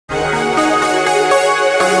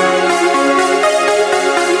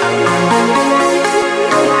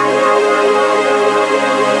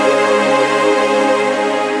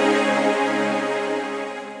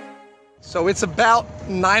it's about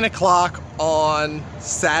 9 o'clock on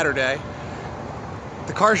Saturday.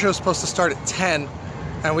 The car show is supposed to start at 10,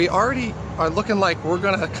 and we already are looking like we're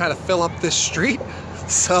gonna kind of fill up this street.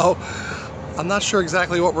 So I'm not sure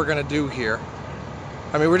exactly what we're gonna do here.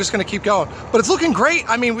 I mean, we're just gonna keep going, but it's looking great.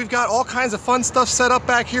 I mean, we've got all kinds of fun stuff set up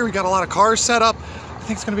back here. We got a lot of cars set up. I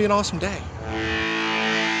think it's gonna be an awesome day.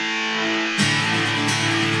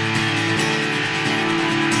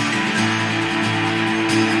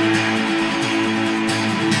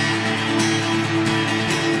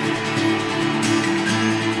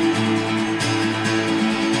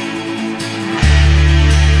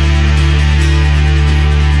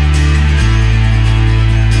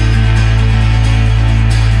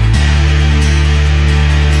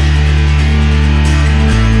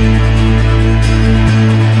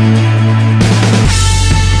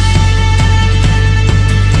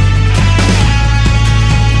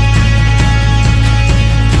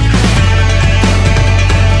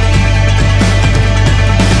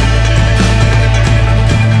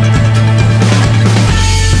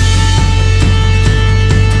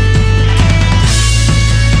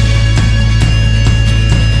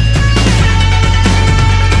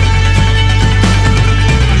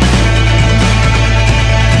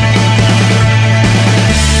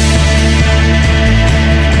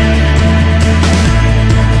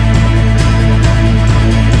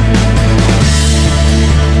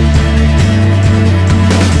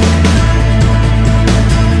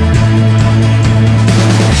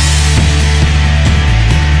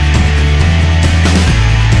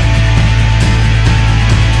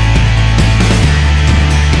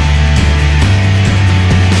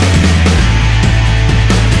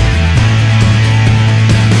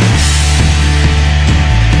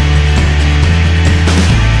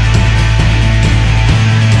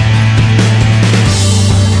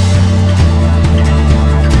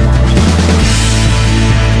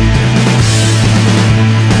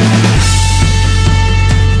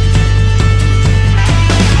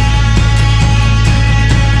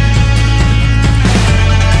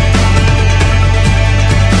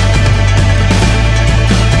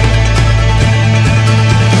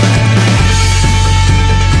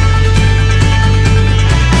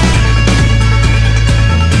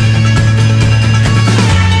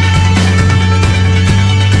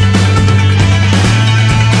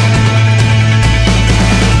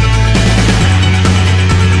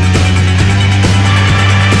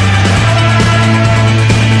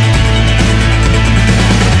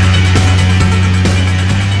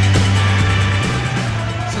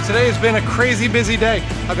 Today has been a crazy busy day.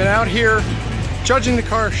 I've been out here judging the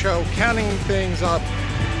car show, counting things up,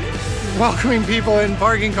 welcoming people in,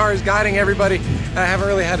 parking cars, guiding everybody. And I haven't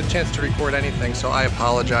really had a chance to record anything, so I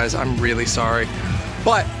apologize. I'm really sorry.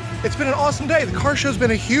 But it's been an awesome day. The car show's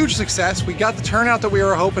been a huge success. We got the turnout that we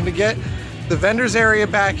were hoping to get. The vendors area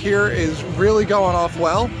back here is really going off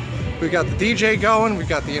well. We've got the DJ going, we've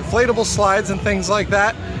got the inflatable slides and things like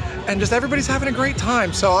that. And just everybody's having a great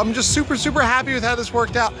time. So I'm just super, super happy with how this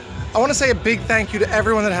worked out. I want to say a big thank you to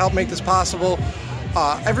everyone that helped make this possible.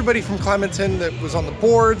 Everybody from Clementon that was on the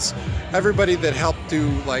boards, everybody that helped do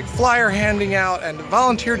like flyer handing out and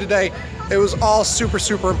volunteered today. It was all super,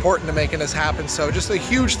 super important to making this happen. So just a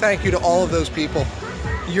huge thank you to all of those people.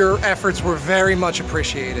 Your efforts were very much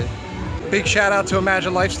appreciated. Big shout out to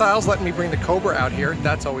Imagine Lifestyles letting me bring the Cobra out here.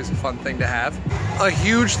 That's always a fun thing to have. A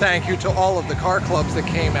huge thank you to all of the car clubs that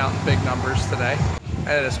came out in big numbers today.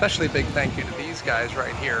 And especially big thank you to these guys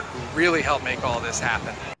right here who really helped make all this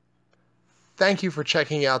happen. Thank you for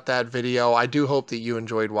checking out that video. I do hope that you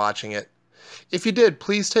enjoyed watching it. If you did,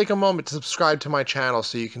 please take a moment to subscribe to my channel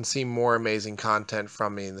so you can see more amazing content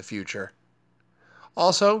from me in the future.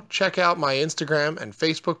 Also, check out my Instagram and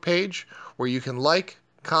Facebook page where you can like,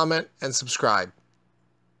 comment, and subscribe.